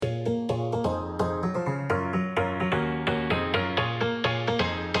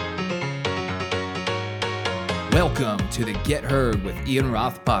Welcome to the Get Heard with Ian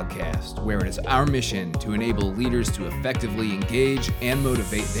Roth podcast, where it is our mission to enable leaders to effectively engage and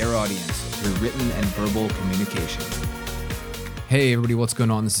motivate their audience through written and verbal communication. Hey everybody, what's going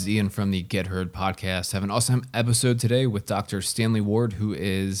on? This is Ian from the Get Heard podcast. I have an awesome episode today with Dr. Stanley Ward, who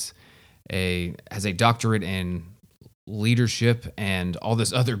has a doctorate in leadership and all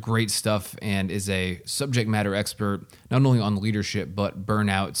this other great stuff, and is a subject matter expert not only on leadership but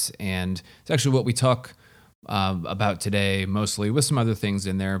burnouts. And it's actually what we talk about today, mostly, with some other things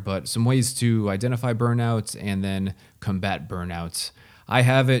in there, but some ways to identify burnouts and then combat burnouts. I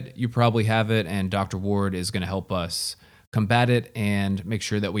have it, you probably have it, and Dr. Ward is going to help us combat it and make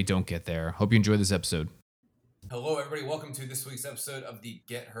sure that we don't get there. Hope you enjoy this episode. Hello, everybody. Welcome to this week's episode of the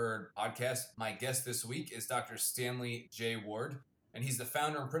Get Heard podcast. My guest this week is Dr. Stanley J. Ward, and he's the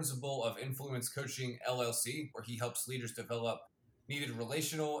founder and principal of Influence Coaching, LLC, where he helps leaders develop needed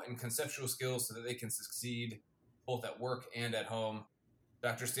relational and conceptual skills so that they can succeed both at work and at home.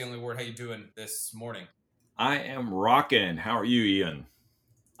 Dr. Stanley Ward, how you doing this morning? I am rocking. How are you, Ian?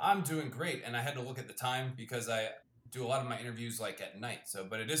 I'm doing great, and I had to look at the time because I do a lot of my interviews like at night.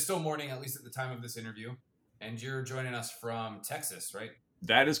 But it is still morning, at least at the time of this interview. And you're joining us from Texas, right?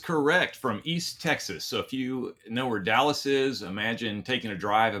 That is correct, from East Texas. So if you know where Dallas is, imagine taking a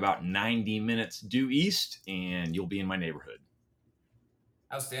drive about 90 minutes due east, and you'll be in my neighborhood.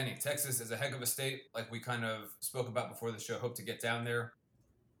 Outstanding. Texas is a heck of a state, like we kind of spoke about before the show. Hope to get down there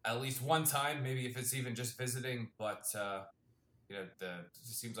at least one time, maybe if it's even just visiting. But it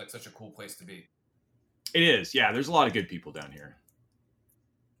just seems like such a cool place to be. It is. Yeah, there's a lot of good people down here.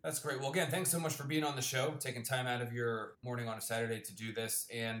 That's great. Well, again, thanks so much for being on the show, taking time out of your morning on a Saturday to do this.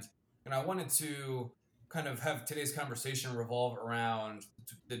 And I wanted to kind of have today's conversation revolve around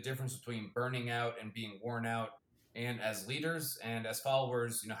the difference between burning out and being worn out, and as leaders and as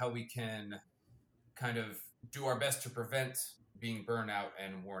followers, how we can kind of do our best to prevent being burned out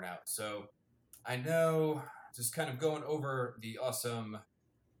and worn out. So I know, just kind of going over the awesome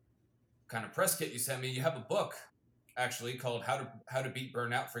kind of press kit you sent me, you have a book actually called How to Beat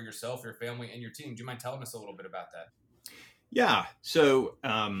Burnout for Yourself, Your Family, and Your Team. Do you mind telling us a little bit about that? Yeah. So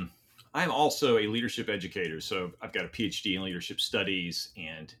I'm also a leadership educator. So I've got a PhD in leadership studies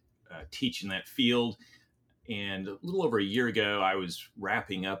and teach in that field. And a little over a year ago, I was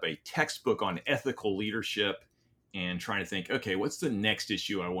wrapping up a textbook on ethical leadership and trying to think, okay, what's the next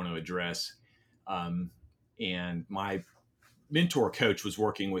issue I want to address? And my mentor coach was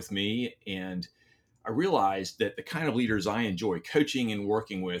working with me, and I realized that the kind of leaders I enjoy coaching and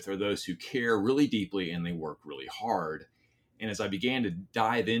working with are those who care really deeply and they work really hard. And as I began to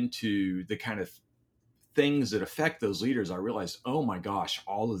dive into the kind of things that affect those leaders, I realized, oh my gosh,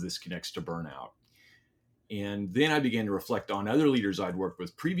 all of this connects to burnout. And then I began to reflect on other leaders I'd worked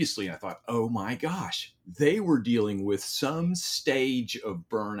with previously. And I thought, oh my gosh, they were dealing with some stage of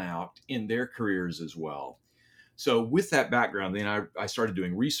burnout in their careers as well. So with that background, then I started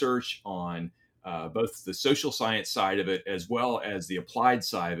doing research on both the social science side of it, as well as the applied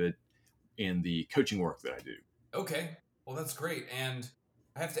side of it in the coaching work that I do. Okay, well, that's great. And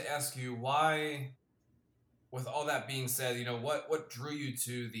I have to ask you, why, with all that being said, what drew you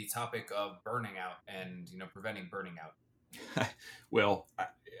to the topic of burning out and, preventing burning out? Well,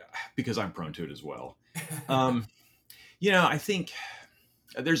 because I'm prone to it as well. I think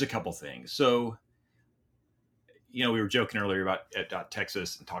there's a couple things. So, we were joking earlier about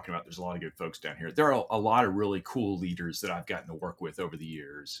Texas and talking about there's a lot of good folks down here. There are a lot of really cool leaders that I've gotten to work with over the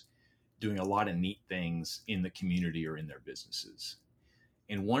years, doing a lot of neat things in the community or in their businesses.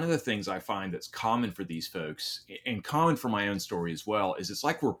 And one of the things I find that's common for these folks, and common for my own story as well, is it's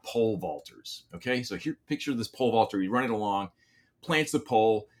like we're pole vaulters. Okay, so here, picture this pole vaulter. You run it along, plants the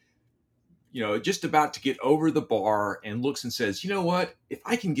pole, just about to get over the bar, and looks and says, you know what? If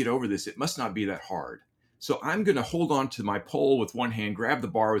I can get over this, it must not be that hard. So I'm going to hold on to my pole with one hand, grab the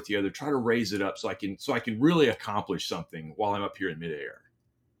bar with the other, try to raise it up so I can really accomplish something while I'm up here in midair.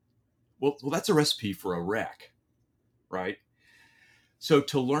 Well, that's a recipe for a wreck, right? So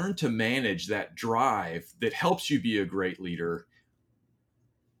to learn to manage that drive that helps you be a great leader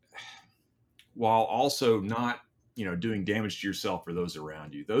while also not, doing damage to yourself or those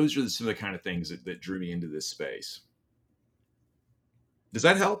around you. Those are some of the kind of things that drew me into this space. Does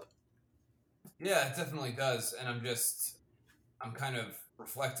that help? Yeah, it definitely does. And I'm kind of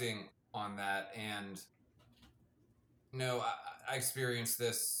reflecting on that. And, I experienced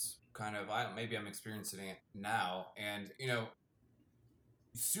this maybe I'm experiencing it now. And,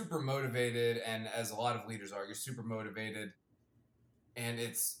 super motivated, and as a lot of leaders are, you're super motivated, and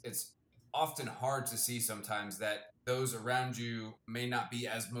it's often hard to see sometimes that those around you may not be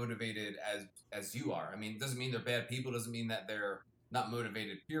as motivated as you are. I mean, it doesn't mean they're bad people, doesn't mean that they're not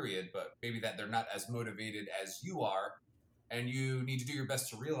motivated, period, but maybe that they're not as motivated as you are. And you need to do your best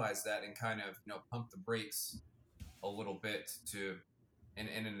to realize that and kind of, pump the brakes a little bit to in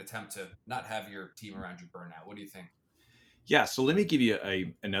an attempt to not have your team around you burn out. What do you think? Yeah. So let me give you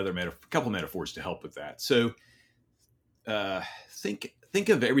another couple metaphors to help with that. So uh, think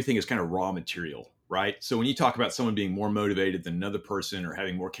of everything as kind of raw material, right? So when you talk about someone being more motivated than another person, or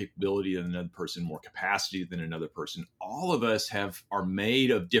having more capability than another person, more capacity than another person, all of us are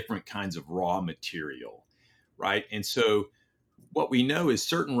made of different kinds of raw material, right? And so what we know is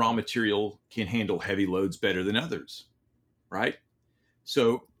certain raw material can handle heavy loads better than others, right?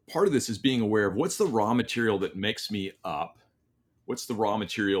 So part of this is being aware of what's the raw material that makes me up, what's the raw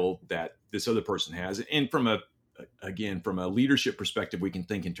material that this other person has, and from a leadership perspective, we can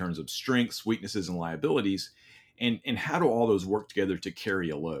think in terms of strengths, weaknesses, and liabilities, and how do all those work together to carry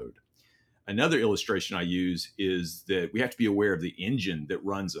a load. Another illustration I use is that we have to be aware of the engine that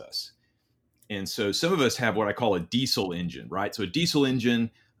runs us. And so some of us have what I call a diesel engine, right? So a diesel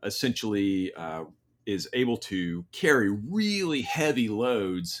engine essentially is able to carry really heavy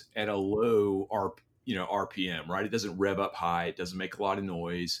loads at a low RPM, right? It doesn't rev up high, it doesn't make a lot of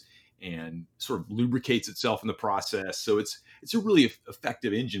noise, and sort of lubricates itself in the process. So it's a really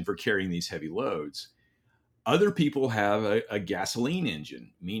effective engine for carrying these heavy loads. Other people have a gasoline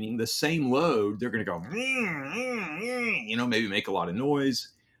engine, meaning the same load, they're going to go, maybe make a lot of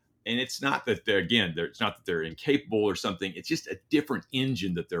noise. And it's not that it's not that they're incapable or something. It's just a different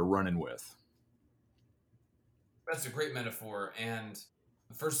engine that they're running with. That's a great metaphor. And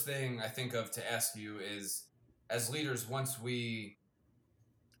the first thing I think of to ask you is, as leaders, once we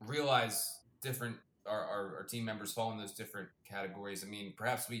realize our team members fall in those different categories, I mean,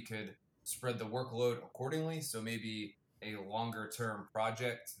 perhaps we could spread the workload accordingly. So maybe a longer term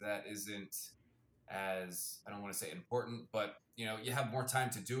project that isn't as, I don't want to say important, but you have more time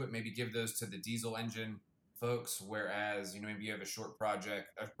to do it. Maybe give those to the diesel engine folks, whereas maybe you have a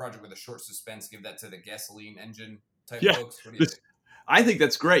project with a short suspense, give that to the gasoline engine type folks. What do you think? I think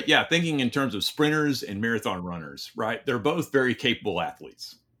that's great. Yeah, thinking in terms of sprinters and marathon runners, right? They're both very capable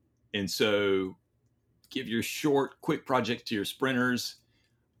athletes. And so give your short, quick project to your sprinters,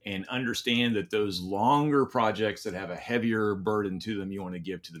 and understand that those longer projects that have a heavier burden to them, you want to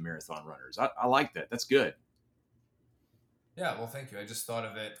give to the marathon runners. I like that. That's good. Yeah, well, thank you. I just thought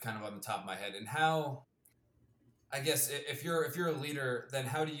of it kind of on the top of my head. And how, I guess, if you're a leader, then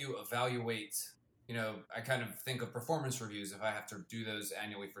how do you evaluate? I kind of think of performance reviews. If I have to do those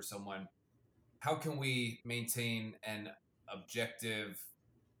annually for someone, how can we maintain an objective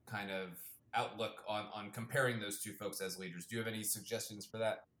kind of outlook on comparing those two folks as leaders? Do you have any suggestions for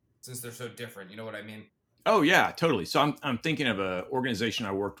that, since they're so different? You know what I mean? Oh yeah, totally. So I'm thinking of an organization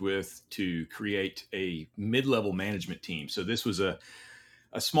I worked with to create a mid-level management team. So this was a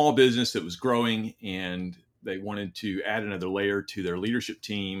small business that was growing, and they wanted to add another layer to their leadership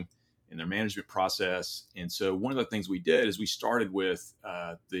team and their management process. And so one of the things we did is we started with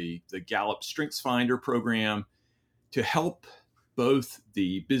the Gallup Strengths Finder program to help both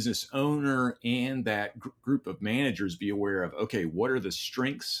the business owner and that group of managers be aware of, okay, what are the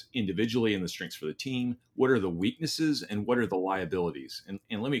strengths individually and the strengths for the team? What are the weaknesses and what are the liabilities?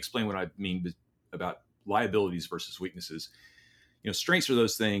 And let me explain what I mean about liabilities versus weaknesses. Strengths are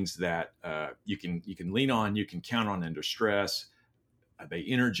those things that you can lean on, you can count on under stress. They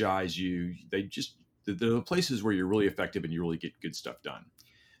energize you. They're the places where you're really effective and you really get good stuff done.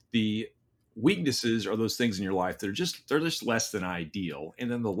 The weaknesses are those things in your life that they're just less than ideal. And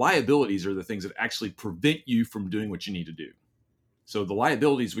then the liabilities are the things that actually prevent you from doing what you need to do. So the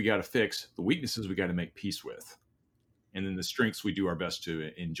liabilities we got to fix, the weaknesses we got to make peace with. And then the strengths we do our best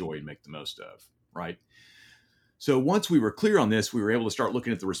to enjoy and make the most of, right? So once we were clear on this, we were able to start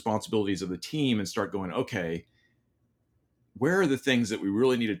looking at the responsibilities of the team and start going, okay, where are the things that we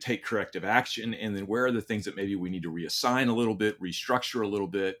really need to take corrective action? And then where are the things that maybe we need to reassign a little bit, restructure a little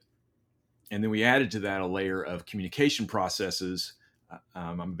bit? And then we added to that a layer of communication processes.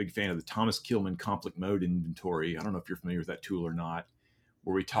 I'm a big fan of the Thomas Kilmann conflict mode inventory. I don't know if you're familiar with that tool or not,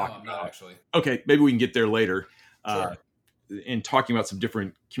 where we talk about, not actually. Okay, maybe we can get there later. Sure. In talking about some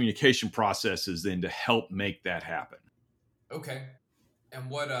different communication processes then to help make that happen. Okay. And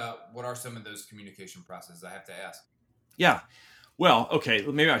what are some of those communication processes? I have to ask. Yeah. Well, okay,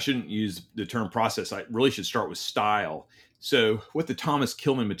 maybe I shouldn't use the term process. I really should start with style. So what the Thomas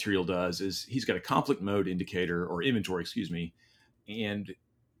Kilmann material does is he's got a conflict mode indicator or inventory, and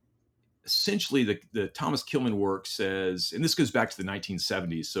essentially the Thomas Kilmann work says, and this goes back to the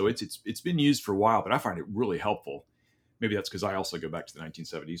 1970s, so it's been used for a while, but I find it really helpful. Maybe that's because I also go back to the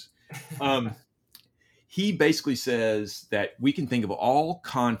 1970s. He basically says that we can think of all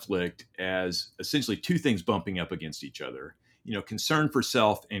conflict as essentially two things bumping up against each other. Concern for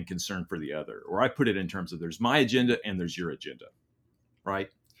self and concern for the other. Or I put it in terms of there's my agenda and there's your agenda, right?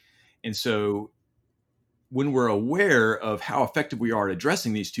 And so when we're aware of how effective we are at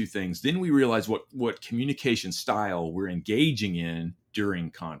addressing these two things, then we realize what communication style we're engaging in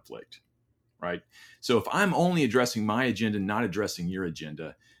during conflict, right? So if I'm only addressing my agenda, not addressing your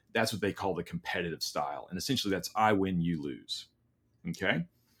agenda, that's what they call the competitive style. And essentially that's I win, you lose. Okay.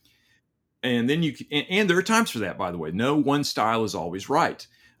 And then and there are times for that, by the way. No one style is always right.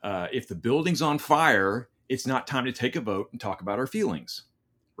 If the building's on fire, it's not time to take a vote and talk about our feelings,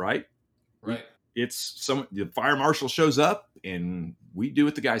 right? Right. The fire marshal shows up and we do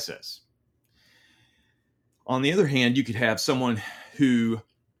what the guy says. On the other hand, you could have someone who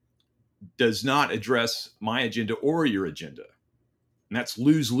does not address my agenda or your agenda. And that's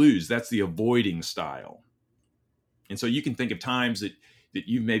lose-lose. That's the avoiding style. And so you can think of times that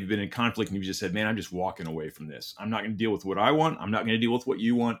you've maybe been in conflict and you've just said, man, I'm just walking away from this. I'm not going to deal with what I want. I'm not going to deal with what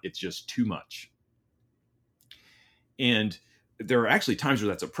you want. It's just too much. And there are actually times where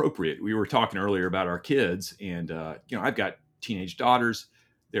that's appropriate. We were talking earlier about our kids, and I've got teenage daughters.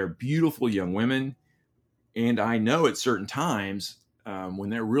 They're beautiful young women. And I know at certain times when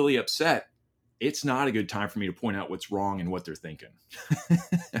they're really upset, it's not a good time for me to point out what's wrong and what they're thinking.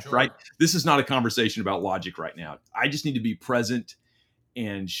 Sure. Right? This is not a conversation about logic right now. I just need to be present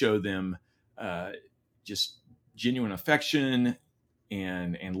and show them just genuine affection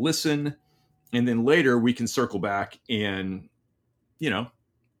and listen. And then later we can circle back and,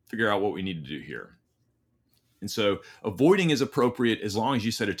 figure out what we need to do here. And so avoiding is appropriate as long as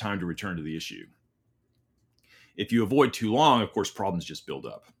you set a time to return to the issue. If you avoid too long, of course, problems just build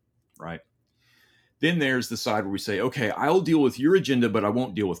up, right? Then there's the side where we say, okay, I'll deal with your agenda, but I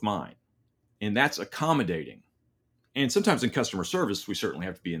won't deal with mine. And that's accommodating. And sometimes in customer service, we certainly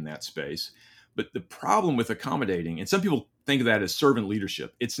have to be in that space. But the problem with accommodating, and some people think of that as servant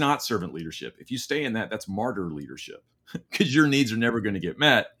leadership. It's not servant leadership. If you stay in that, that's martyr leadership because your needs are never going to get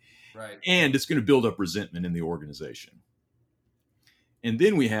met. Right. And it's going to build up resentment in the organization. And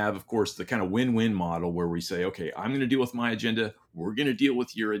then we have, of course, the kind of win-win model where we say, okay, I'm going to deal with my agenda. We're going to deal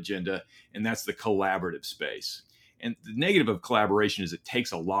with your agenda. And that's the collaborative space. And the negative of collaboration is it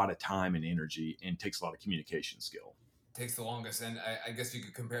takes a lot of time and energy and takes a lot of communication skill. Takes the longest. And I guess you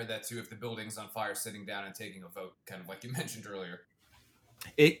could compare that to if the building's on fire, sitting down and taking a vote, kind of like you mentioned earlier.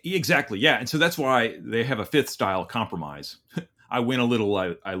 Exactly. Yeah. And so that's why they have a fifth style compromise. I win a little,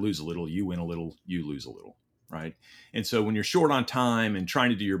 I lose a little, you win a little, you lose a little. Right. And so when you're short on time and trying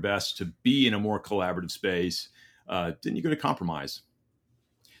to do your best to be in a more collaborative space, then you go to compromise.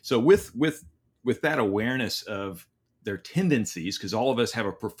 So with that awareness of their tendencies, because all of us have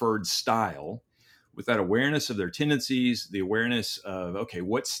a preferred style, with that awareness of their tendencies, the awareness of, okay,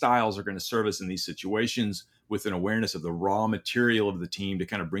 what styles are going to serve us in these situations, with an awareness of the raw material of the team to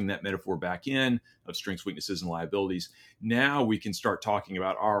kind of bring that metaphor back in of strengths, weaknesses, and liabilities. Now we can start talking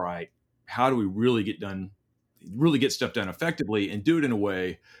about, all right, how do we really get stuff done effectively and do it in a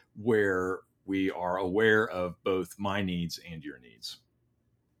way where we are aware of both my needs and your needs.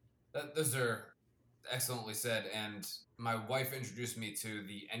 Those are excellently said. And my wife introduced me to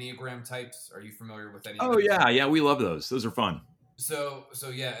the Enneagram types. Are you familiar with any of those? Oh, yeah. We love those. Those are fun. So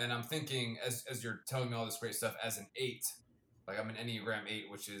yeah, and I'm thinking as you're telling me all this great stuff, as an 8, like I'm an Enneagram 8,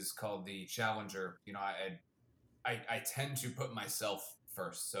 which is called the Challenger. I tend to put myself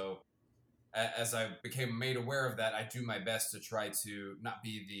first. So as I became made aware of that, I do my best to try to not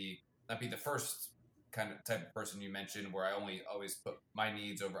be the first kind of type of person you mentioned, where I only always put my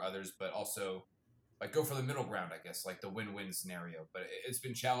needs over others, but also like go for the middle ground, I guess, like the win-win scenario. But it's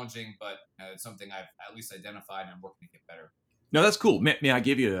been challenging, but it's something I've at least identified and I'm working to get better. No, that's cool. May I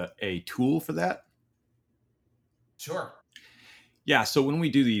give you a tool for that? Sure. Yeah. So when we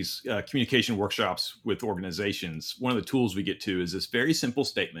do these communication workshops with organizations, one of the tools we get to is this very simple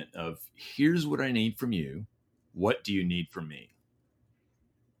statement of, here's what I need from you. What do you need from me?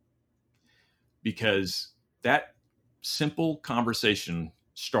 Because that simple conversation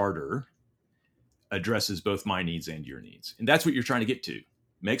starter addresses both my needs and your needs. And that's what you're trying to get to.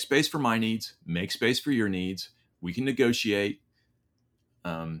 Make space for my needs, make space for your needs. We can negotiate.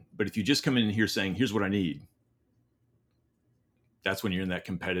 But if you just come in here saying, here's what I need, that's when you're in that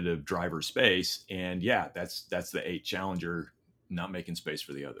competitive driver space. And yeah, that's the 8 Challenger, not making space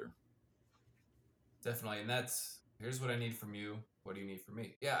for the other. Definitely. And that's Here's what I need from you. What do you need from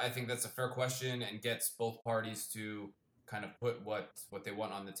me? Yeah, I think that's a fair question and gets both parties to kind of put what they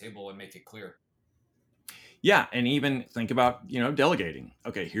want on the table and make it clear. Yeah, and even think about, delegating.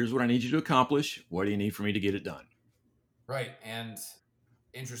 Okay, here's what I need you to accomplish. What do you need for me to get it done? Right. And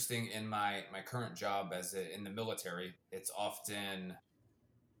interesting, in my current job in the military, it's often,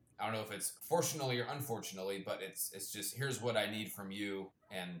 I don't know if it's fortunately or unfortunately, but it's just, here's what I need from you.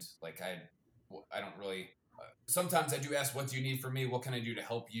 And like I don't really. Sometimes I do ask, what do you need from me? What can I do to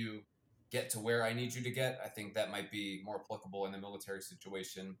help you get to where I need you to get? I think that might be more applicable in the military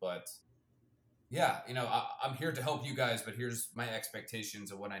situation. But yeah, I'm here to help you guys, but here's my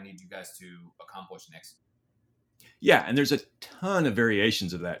expectations of what I need you guys to accomplish next. Yeah, and there's a ton of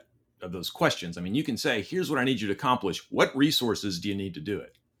variations of those questions. I mean, you can say, here's what I need you to accomplish. What resources do you need to do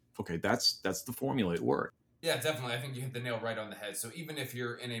it? Okay, that's the formula at work. Yeah, definitely. I think you hit the nail right on the head. So even if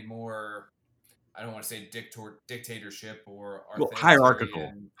you're in a more, I don't want to say dictatorship or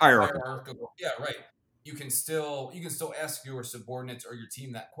authoritarian, hierarchical. Yeah, right. You can still ask your subordinates or your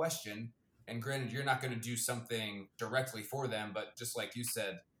team that question. And granted, you're not going to do something directly for them, but just like you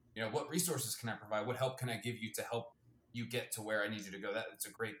said, what resources can I provide? What help can I give you to help you get to where I need you to go? That's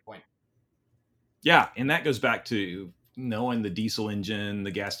a great point. Yeah, and that goes back to knowing the diesel engine,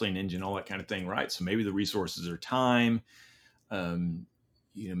 the gasoline engine, all that kind of thing, right? So maybe the resources are time.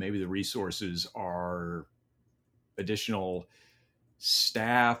 Maybe the resources are additional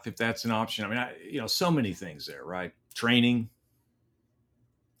staff, if that's an option. I mean, so many things there, right? Training's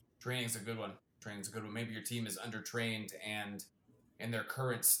a good one. Maybe your team is undertrained and in their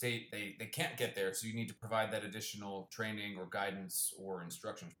current state, they can't get there. So you need to provide that additional training or guidance or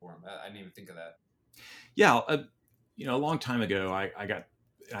instructions for them. I didn't even think of that. Yeah. A long time ago,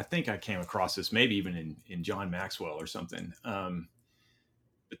 I think I came across this, maybe even in John Maxwell or something.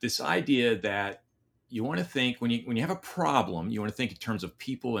 But this idea that you want to think when you have a problem, you want to think in terms of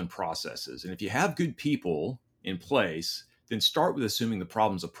people and processes. And if you have good people in place, then start with assuming the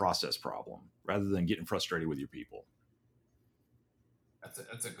problem's a process problem rather than getting frustrated with your people.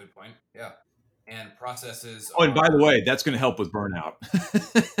 That's a good point. Yeah. And processes. Oh, and by the way, that's going to help with burnout.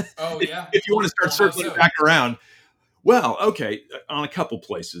 Oh, yeah. If you want to start circling back around. Well, okay, on a couple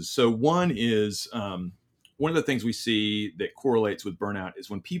places. So one is one of the things we see that correlates with burnout is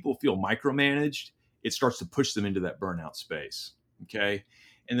when people feel micromanaged, it starts to push them into that burnout space. Okay.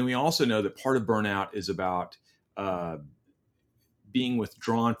 And then we also know that part of burnout is about being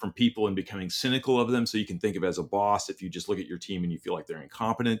withdrawn from people and becoming cynical of them. So you can think of it as a boss, if you just look at your team and you feel like they're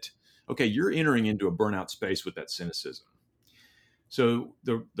incompetent, okay, you're entering into a burnout space with that cynicism. So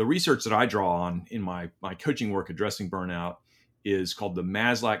the research that I draw on in my coaching work addressing burnout is called the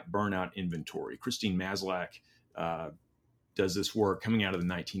Maslach Burnout Inventory. Christine Maslach does this work coming out of the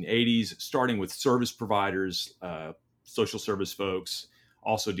 1980s, starting with service providers, social service folks,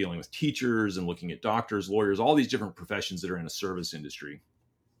 also dealing with teachers and looking at doctors, lawyers, all these different professions that are in a service industry.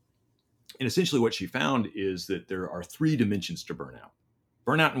 And essentially what she found is that there are 3 dimensions to burnout.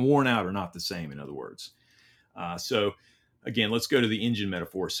 Burnout and worn out are not the same, in other words. So again, let's go to the engine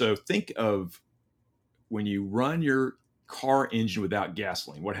metaphor. So think of when you run your car engine without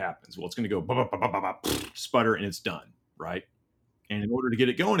gasoline, what happens? Well, it's going to go bah, bah, bah, bah, bah, sputter and it's done, right? And in order to get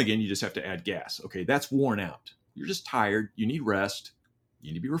it going again, you just have to add gas. Okay, that's worn out. You're just tired. You need rest.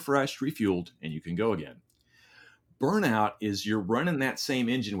 You need to be refreshed, refueled, and you can go again. Burnout is you're running that same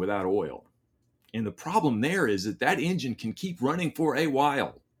engine without oil. And the problem there is that engine can keep running for a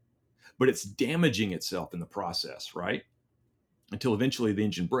while, but it's damaging itself in the process, right? Until eventually the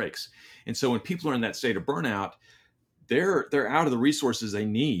engine breaks. And so when people are in that state of burnout, they're out of the resources they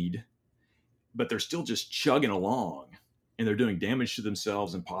need, but they're still just chugging along and they're doing damage to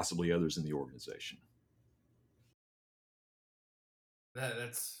themselves and possibly others in the organization.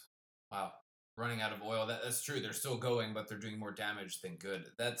 That's wow. Running out of oil. That's true. They're still going, but they're doing more damage than good.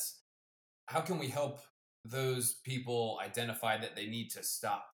 How can we help those people identify that they need to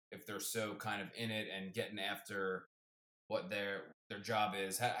stop if they're so kind of in it and getting after what their job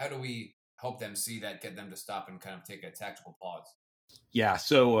is? How do we help them see that, get them to stop and kind of take a tactical pause? Yeah,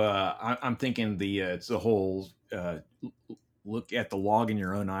 so I'm thinking it's the whole look at the log in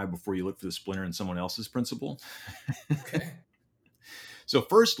your own eye before you look for the splinter in someone else's principle. Okay. So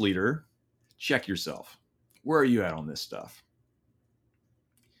first, leader, check yourself. Where are you at on this stuff?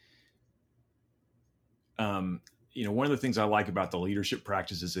 One of the things I like about the leadership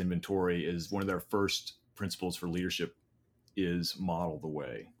practices inventory is one of their first principles for leadership is model the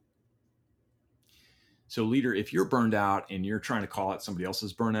way. So leader, if you're burned out and you're trying to call out somebody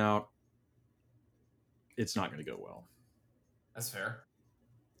else's burnout, it's not going to go well. That's fair.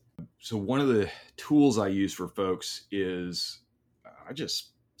 So one of the tools I use for folks is I just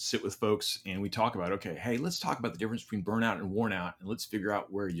sit with folks and we talk about, okay, hey, let's talk about the difference between burnout and worn out, and let's figure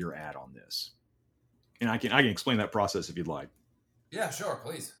out where you're at on this. And I can explain that process if you'd like. Yeah, sure,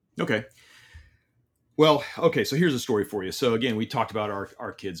 please. Okay. Well, okay, so here's a story for you. So again, we talked about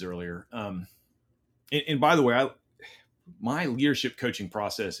our kids earlier. And by the way, my leadership coaching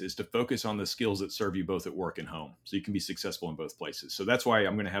process is to focus on the skills that serve you both at work and home, so you can be successful in both places. So that's why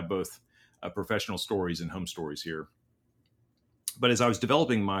I'm going to have both professional stories and home stories here. But as I was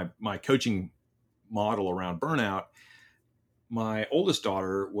developing my coaching model around burnout, my oldest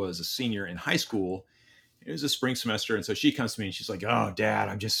daughter was a senior in high school. It was a spring semester, and so she comes to me and she's like, "Oh, Dad,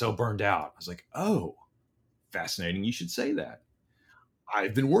 I'm just so burned out." I was like, "Oh, fascinating. You should say that.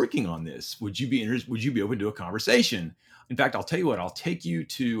 I've been working on this. Would you be interested? Would you be open to a conversation? In fact, I'll tell you what. I'll take you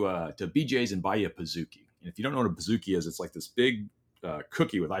to BJ's and buy you a Pizookie. And if you don't know what a Pizookie is, it's like this big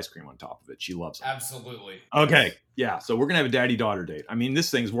cookie with ice cream on top of it. She loves it. Absolutely. Okay, yeah. So we're gonna have a daddy-daughter date. I mean,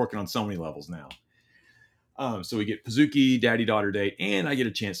 this thing's working on so many levels now. So we get Pizookie, daddy-daughter date, and I get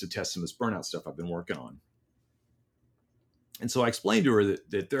a chance to test some of this burnout stuff I've been working on. And so I explained to her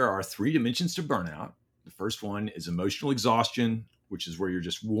that there are 3 dimensions to burnout. The first one is emotional exhaustion, which is where you're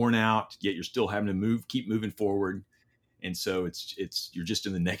just worn out, yet you're still having to keep moving forward. And so you're just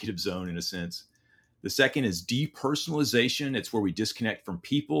in the negative zone in a sense. The second is depersonalization. It's where we disconnect from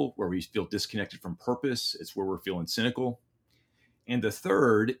people, where we feel disconnected from purpose. It's where we're feeling cynical. And the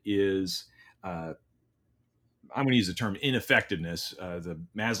third is, I'm going to use the term ineffectiveness. The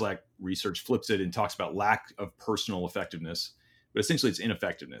Maslach research flips it and talks about lack of personal effectiveness. But essentially, it's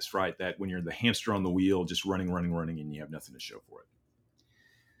ineffectiveness, right? That when you're the hamster on the wheel, just running, and you have nothing to show for it.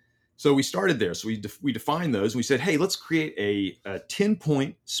 So we started there. So we defined those. We said, hey, let's create a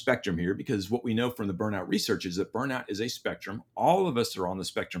 10-point spectrum here, because what we know from the burnout research is that burnout is a spectrum. All of us are on the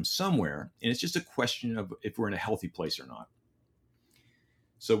spectrum somewhere, and it's just a question of if we're in a healthy place or not.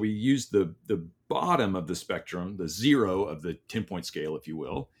 So we used the bottom of the spectrum, the 0 of the 10-point scale, if you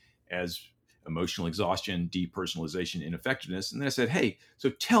will, as emotional exhaustion, depersonalization, ineffectiveness. And then I said, hey,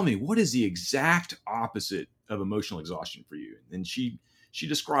 so tell me, what is the exact opposite of emotional exhaustion for you? And she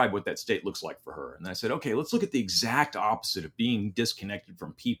described what that state looks like for her. And I said, okay, let's look at the exact opposite of being disconnected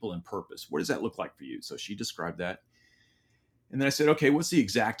from people and purpose. What does that look like for you? So she described that. And then I said, okay, what's the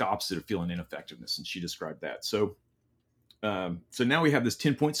exact opposite of feeling ineffectiveness? And she described that. So now we have this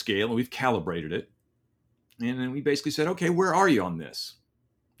 10-point scale and we've calibrated it. And then we basically said, okay, where are you on this?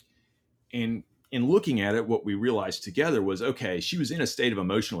 And in looking at it, what we realized together was, okay, she was in a state of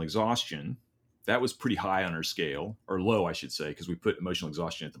emotional exhaustion. That was pretty high on her scale, or low, I should say, because we put emotional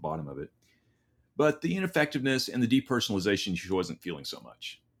exhaustion at the bottom of it. But the ineffectiveness and the depersonalization, she wasn't feeling so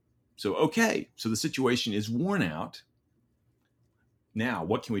much. So, okay, so the situation is worn out. Now,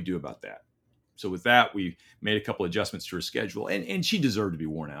 what can we do about that? So with that, we made a couple adjustments to her schedule, and she deserved to be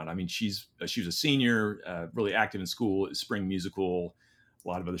worn out. I mean, she was a senior, really active in school, spring musical, a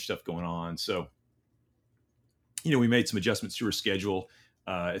lot of other stuff going on. So, we made some adjustments to her schedule.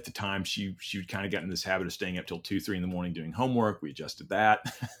 At the time, she kind of got in this habit of staying up till 2, 3 in the morning doing homework. We adjusted that,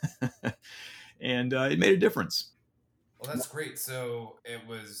 and it made a difference. Well, that's great. So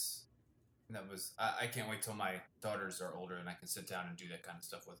I can't wait till my daughters are older and I can sit down and do that kind of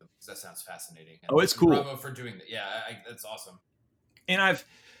stuff with them, because that sounds fascinating. And it's cool. Bravo for doing that. Yeah, that's awesome. And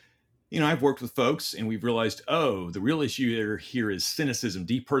I've worked with folks and we've realized, the real issue here is cynicism,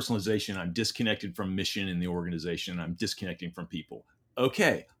 depersonalization. I'm disconnected from mission in the organization. I'm disconnecting from people.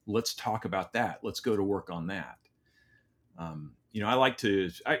 Okay, let's talk about that. Let's go to work on that. I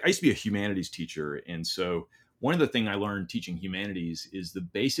used to be a humanities teacher. And so one of the things I learned teaching humanities is the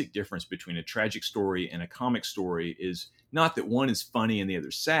basic difference between a tragic story and a comic story is not that one is funny and the other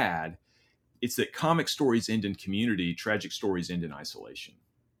sad. It's that comic stories end in community, tragic stories end in isolation.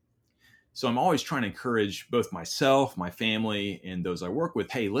 So I'm always trying to encourage both myself, my family, and those I work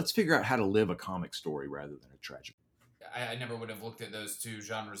with, hey, let's figure out how to live a comic story rather than a tragic. I never would have looked at those two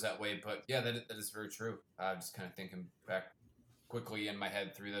genres that way, but yeah, that is very true. I'm just kind of thinking back quickly in my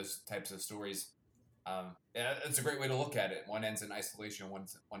head through those types of stories. Yeah, it's a great way to look at it. One ends in isolation,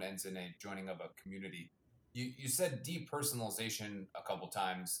 one ends in a joining of a community. You said depersonalization a couple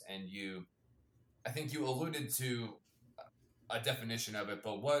times, and I think you alluded to a definition of it,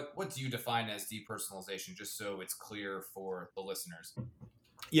 but what do you define as depersonalization, just so it's clear for the listeners?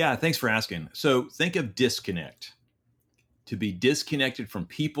 Yeah, thanks for asking. So think of disconnect. To be disconnected from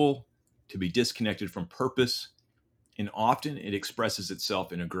people, to be disconnected from purpose, and often it expresses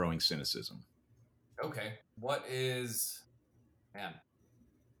itself in a growing cynicism. Okay,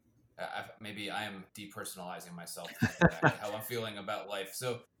 maybe I am depersonalizing myself, how I'm feeling about life.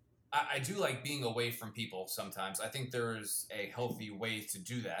 So I do like being away from people sometimes. I think there's a healthy way to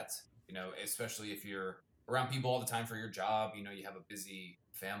do that, especially if you're around people all the time for your job. You have a busy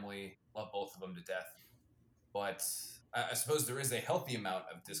family, love both of them to death. But I suppose there is a healthy amount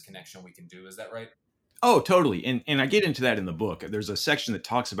of disconnection we can do. Is that right? Oh, totally. And I get into that in the book. There's a section that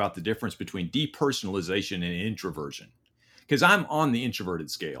talks about the difference between depersonalization and introversion. Because I'm on the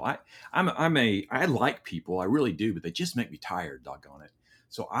introverted scale. I like people, I really do, but they just make me tired, doggone it.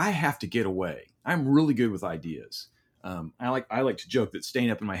 So I have to get away. I'm really good with ideas. I like to joke that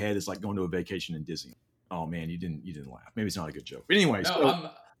staying up in my head is like going to a vacation in Disney. Oh man, you didn't laugh. Maybe it's not a good joke. But anyway, no,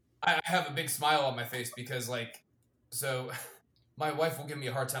 I have a big smile on my face because so my wife will give me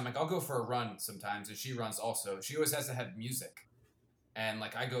a hard time. Like I'll go for a run sometimes, and she runs also. She always has to have music, and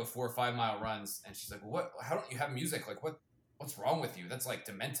I go 4 or 5 mile runs, and she's like, "What? How don't you have music? Like what's wrong with you? That's like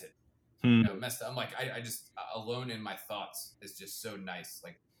demented, messed up." I'm like, I just alone in my thoughts is just so nice.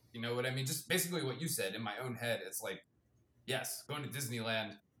 Like, you know what I mean? Just basically what you said in my own head. It's like, yes, going to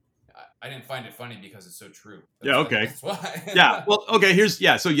Disneyland. I didn't find it funny because it's so true. That's why. Yeah. Well, okay.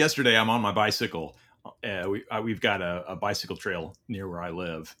 So yesterday I'm on my bicycle. We've got a bicycle trail near where I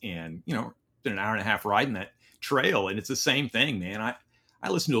live, and been an hour and a half riding that trail, and it's the same thing, man. I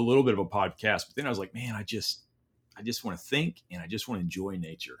listened to a little bit of a podcast, but then I was like, man, I just want to think, and I just want to enjoy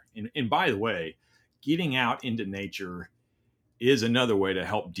nature. And by the way, getting out into nature is another way to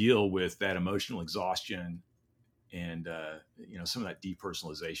help deal with that emotional exhaustion and some of that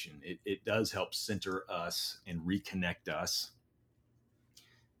depersonalization. It does help center us and reconnect us.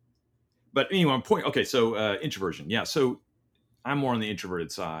 But anyway, point. Okay, so introversion. Yeah, so I'm more on the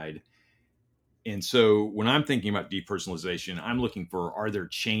introverted side. And so when I'm thinking about depersonalization, I'm looking for, are there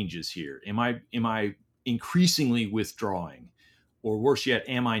changes here? Am I increasingly withdrawing, or worse yet,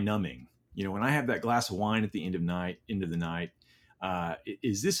 am I numbing? When I have that glass of wine at the end of the night,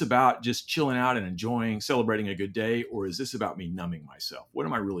 is this about just chilling out and enjoying, celebrating a good day, or is this about me numbing myself? What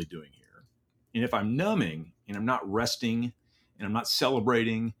am I really doing here? And if I'm numbing and I'm not resting and I'm not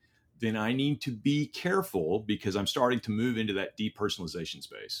celebrating, then I need to be careful because I'm starting to move into that depersonalization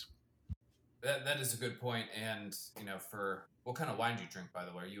space. That is a good point. And, for what kind of wine do you drink, by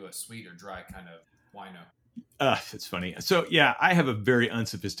the way? Are you a sweet or dry kind of wino? It's funny. So yeah, I have a very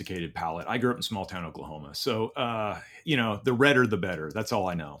unsophisticated palate. I grew up in small town Oklahoma. So, the redder, the better. That's all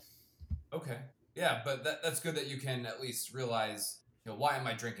I know. Okay. Yeah, but that's good that you can at least realize, why am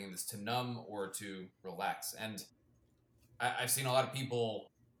I drinking this? To numb or to relax? And I've seen a lot of people,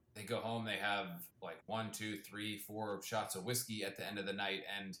 they go home, they have like 1, 2, 3, 4 shots of whiskey at the end of the night.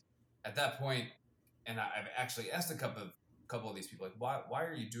 And at that point, and I've actually asked a couple of these people, like, why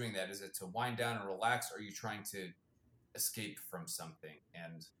are you doing that? Is it to wind down and relax? Or are you trying to escape from something?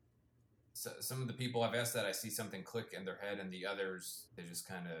 And so, some of the people I've asked that, I see something click in their head, and the others, they just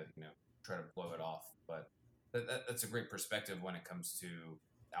kind of, try to blow it off. But that's a great perspective when it comes to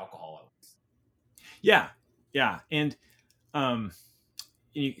alcohol, at least. Yeah. And,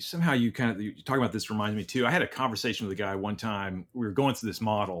 somehow you talk about this reminds me too. I had a conversation with a guy one time. We were going through this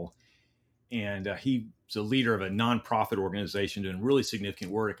model, and he's a leader of a nonprofit organization doing really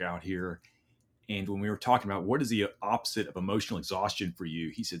significant work out here. And when we were talking about what is the opposite of emotional exhaustion for you,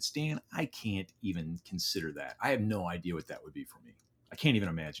 he said, Stan, I can't even consider that. I have no idea what that would be for me. I can't even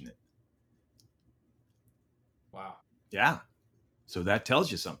imagine it. Wow. Yeah. So that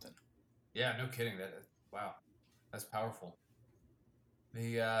tells you something. Yeah, no kidding. Wow. That's powerful.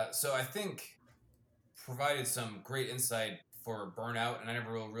 So I think provided some great insight for burnout, and I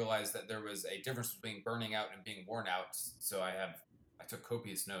never really realized that there was a difference between burning out and being worn out. So I took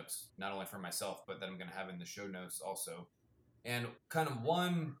copious notes, not only for myself, but that I'm going to have in the show notes also. And kind of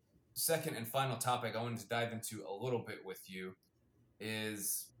one second and final topic I wanted to dive into a little bit with you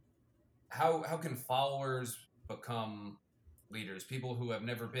is how can followers become leaders? People who have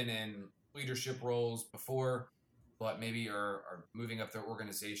never been in leadership roles before, but maybe are moving up their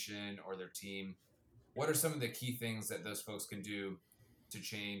organization or their team. What are some of the key things that those folks can do to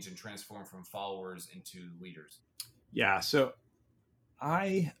change and transform from followers into leaders? Yeah. So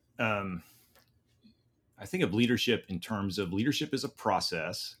I think of leadership in terms of leadership as a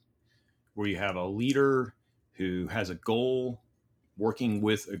process where you have a leader who has a goal working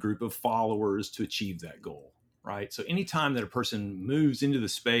with a group of followers to achieve that goal, right? So anytime that a person moves into the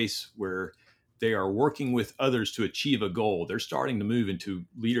space where they are working with others to achieve a goal, they're starting to move into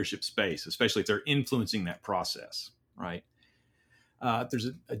leadership space, especially if they're influencing that process, right? There's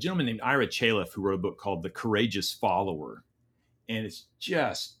a gentleman named Ira Chaleff who wrote a book called The Courageous Follower. And it's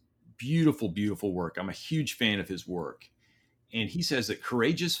just beautiful, beautiful work. I'm a huge fan of his work. And he says that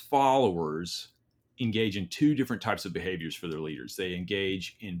courageous followers engage in two different types of behaviors for their leaders. They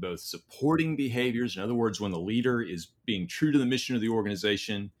engage in both supporting behaviors. In other words, when the leader is being true to the mission of the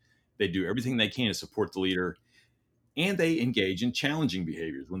organization, they do everything they can to support the leader. And they engage in challenging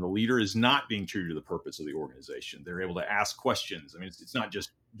behaviors when the leader is not being true to the purpose of the organization. They're able to ask questions. I mean, it's not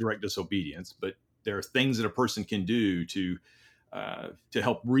just direct disobedience, but there are things that a person can do to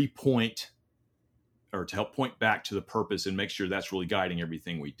help repoint or to help point back to the purpose and make sure that's really guiding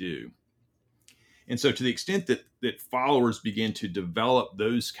everything we do. And so to the extent that followers begin to develop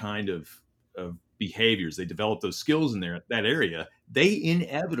those kind of behaviors, they develop those skills in that area, they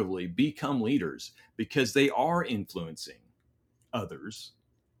inevitably become leaders because they are influencing others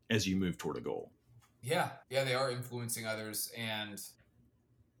as you move toward a goal. Yeah, they are influencing others. And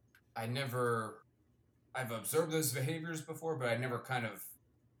I've observed those behaviors before, but I never kind of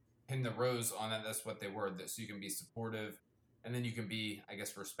pinned the rose on that. That's what they were. So you can be supportive, and then you can be, I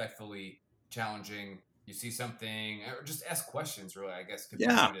guess, respectfully challenging. You see something, or just ask questions, really, I guess, could be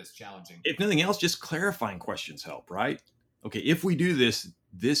viewed as challenging. If nothing else, just clarifying questions help, right? Okay, if we do this,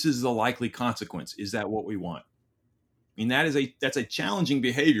 this is the likely consequence. Is that what we want? I mean, that's a challenging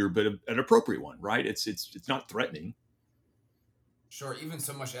behavior, but an appropriate one, right? It's not threatening. Sure, even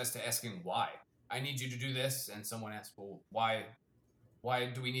so much as to asking why. I need you to do this, and someone asks, well, why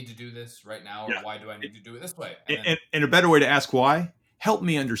do we need to do this right now, or why do I need to do it this way? And a better way to ask why, help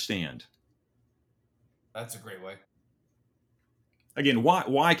me understand. That's a great way. Again,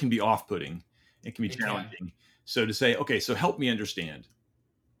 why can be off-putting. It can be challenging. So to say, okay, so help me understand.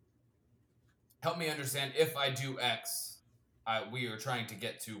 Help me understand if I do X, we are trying to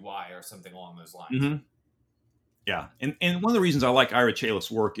get to Y or something along those lines. Mm-hmm. Yeah. And one of the reasons I like Ira Chaliff's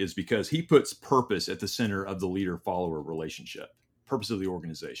work is because he puts purpose at the center of the leader-follower relationship, purpose of the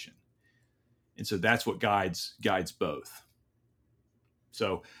organization. And so that's what guides both.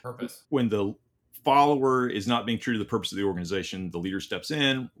 So purpose. When the follower is not being true to the purpose of the organization, the leader steps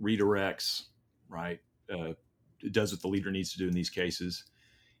in, redirects, right? Does what the leader needs to do in these cases.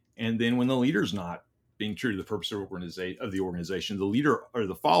 And then when the leader's not being true to the purpose of the organization, the leader or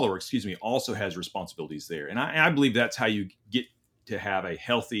the follower, also has responsibilities there. And I believe that's how you get to have a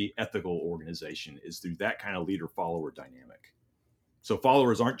healthy, ethical organization, is through that kind of leader-follower dynamic. So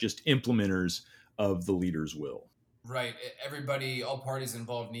followers aren't just implementers of the leader's will. Right. Everybody, all parties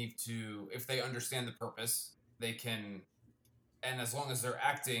involved need to, if they understand the purpose, they can, and as long as they're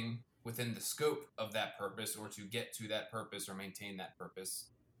acting within the scope of that purpose or to get to that purpose or maintain that purpose,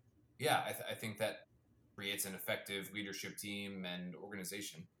 I think that creates an effective leadership team and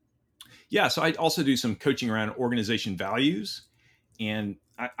organization. Yeah, so I also do some coaching around organization values. And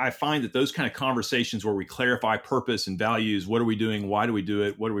I find that those kind of conversations where we clarify purpose and values, what are we doing? Why do we do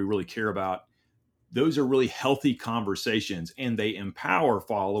it? What do we really care about? Those are really healthy conversations, and they empower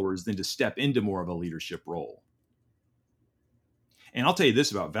followers then to step into more of a leadership role. And I'll tell you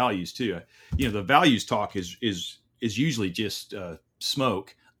this about values too. The values talk is usually just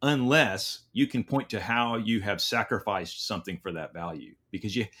smoke, unless you can point to how you have sacrificed something for that value.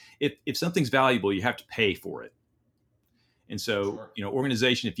 Because if something's valuable, you have to pay for it. And so, sure.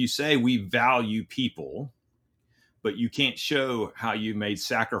 Organization, if you say we value people, but you can't show how you made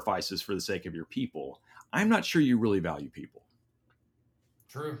sacrifices for the sake of your people, I'm not sure you really value people.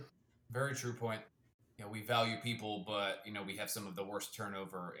 True. Very true point. We value people, but, we have some of the worst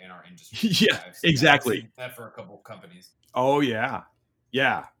turnover in our industry. Yeah, exactly. I've seen that for a couple of companies. Oh, yeah.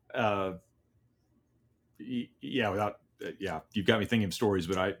 Yeah. You've got me thinking of stories,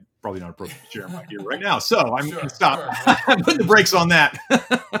 but I probably not appropriate to share them here right now. So I'm going to stop. Sure. I'm putting the brakes on that.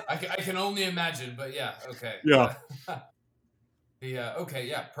 I can only imagine, but okay. Yeah.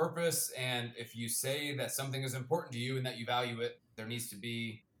 Purpose. And if you say that something is important to you and that you value it, there needs to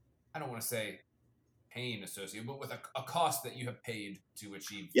be, I don't want to say pain associated, but with a cost that you have paid to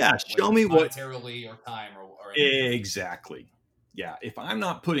achieve. Yeah. Show me what monetarily or time or exactly. Yeah. If I'm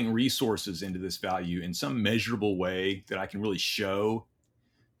not putting resources into this value in some measurable way that I can really show,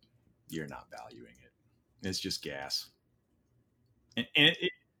 you're not valuing it. It's just gas.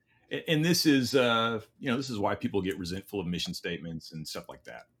 And this is, this is why people get resentful of mission statements and stuff like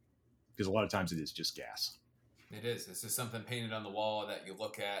that, because a lot of times it is just gas. It is. It's just something painted on the wall that you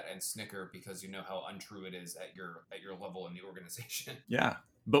look at and snicker because you know how untrue it is at your level in the organization. Yeah,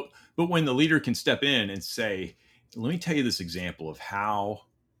 but when the leader can step in and say, "Let me tell you this example of how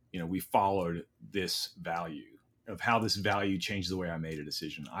we followed this value, of how this value changed the way I made a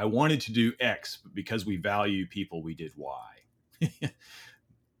decision. I wanted to do X, but because we value people, we did Y."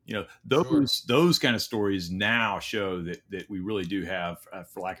 Those kind of stories now show that we really do have,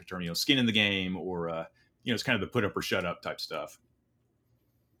 for lack of a term, skin in the game, or it's kind of the put up or shut up type stuff.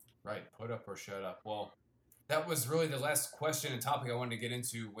 Right. Put up or shut up. Well, that was really the last question and topic I wanted to get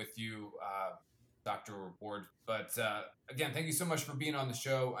into with you, Dr. Ward. But again, thank you so much for being on the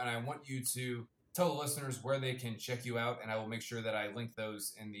show. And I want you to tell the listeners where they can check you out. And I will make sure that I link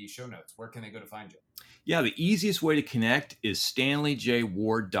those in the show notes. Where can they go to find you? Yeah, the easiest way to connect is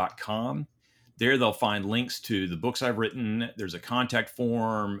stanleyjward.com. There they'll find links to the books I've written. There's a contact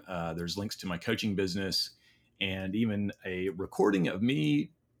form. There's links to my coaching business, and even a recording of me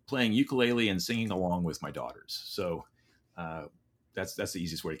playing ukulele and singing along with my daughters. So that's the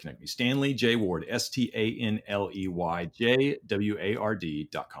easiest way to connect me. Stanley J Ward,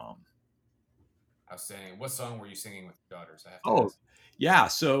 StanleyJWard.com. Outstanding. What song were you singing with your daughters? I have to Oh, ask. yeah.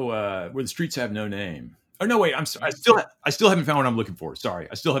 So where the streets have no name. Oh no, wait. I'm sorry. I still haven't found what I'm looking for. Sorry,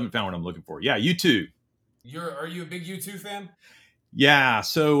 I still haven't found what I'm looking for. Yeah, U2. Are you a big U2 fan? Yeah.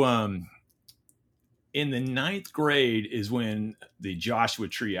 So in the 9th grade is when the Joshua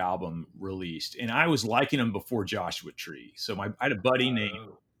Tree album released, and I was liking them before Joshua Tree. So I had a buddy named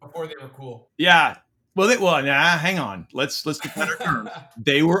before they were cool. Yeah. Well, hang on. Let's get better terms.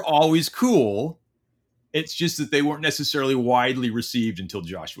 They were always cool. It's just that they weren't necessarily widely received until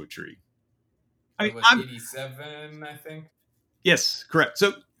Joshua Tree. I mean, was 87, I think. Yes, correct.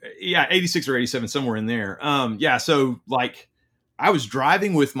 So yeah, 86 or 87, somewhere in there. Yeah. So like I was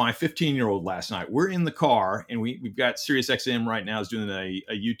driving with my 15-year-old last night. We're in the car and we've got Sirius XM right now is doing a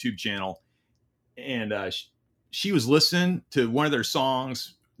YouTube channel. And she was listening to one of their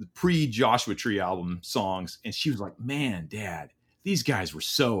songs, the pre-Joshua Tree album songs. And she was like, man, Dad, these guys were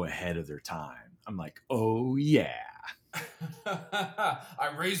so ahead of their time. I'm like, oh yeah.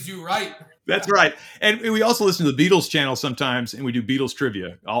 I raised you right. That's right. And we also listen to the Beatles channel sometimes, and we do Beatles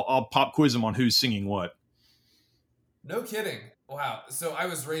trivia. I'll pop quiz them on who's singing what. No kidding. Wow. So I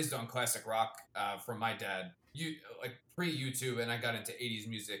was raised on classic rock from my dad. Like pre-YouTube, and I got into 80s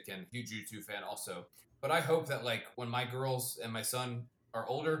music and huge YouTube fan also. But I hope that like when my girls and my son are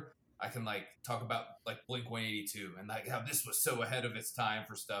older, I can like talk about like Blink-182 and like how this was so ahead of its time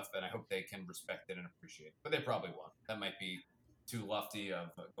for stuff, and I hope they can respect it and appreciate it. But they probably won't. That might be too lofty of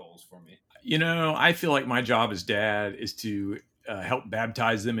goals for me. You know, I feel like my job as dad is to help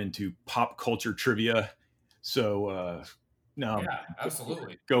baptize them into pop culture trivia. So no, yeah,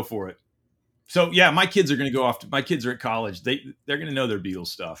 absolutely, go for it. So yeah, my kids are going to go off. My kids are at college. They're going to know their Beatles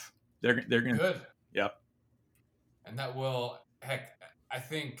stuff. They're going to good. Yep. And that will I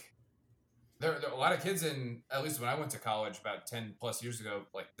think. There are a lot of kids at least when I went to college about 10 plus years ago,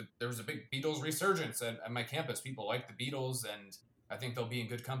 like there was a big Beatles resurgence at my campus. People like the Beatles, and I think they'll be in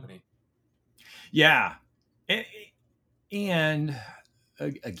good company. Yeah. And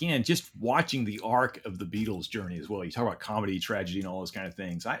again, just watching the arc of the Beatles journey as well. You talk about comedy, tragedy, and all those kind of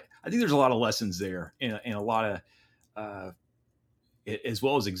things. I think there's a lot of lessons there and a lot of, as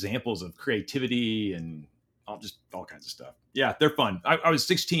well as examples of creativity and all kinds of stuff. Yeah, they're fun. I was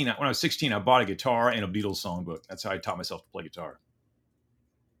 16. When I was 16, I bought a guitar and a Beatles songbook. That's how I taught myself to play guitar.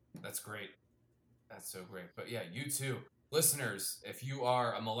 That's great. That's so great. But yeah, U2. Listeners, if you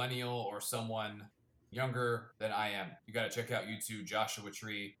are a millennial or someone younger than I am, you got to check out U2, Joshua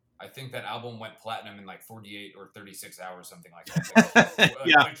Tree. I think that album went platinum in like 48 or 36 hours, something like that.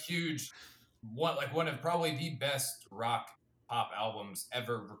 Yeah. Like huge, one of probably the best rock pop albums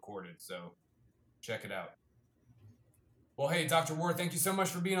ever recorded. So check it out. Well, hey, Dr. Ward, thank you so much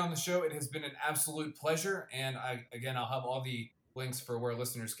for being on the show. It has been an absolute pleasure. And I'll have all the links for where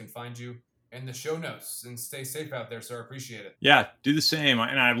listeners can find you in the show notes. And stay safe out there, sir. I appreciate it. Yeah, do the same.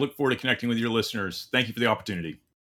 And I look forward to connecting with your listeners. Thank you for the opportunity.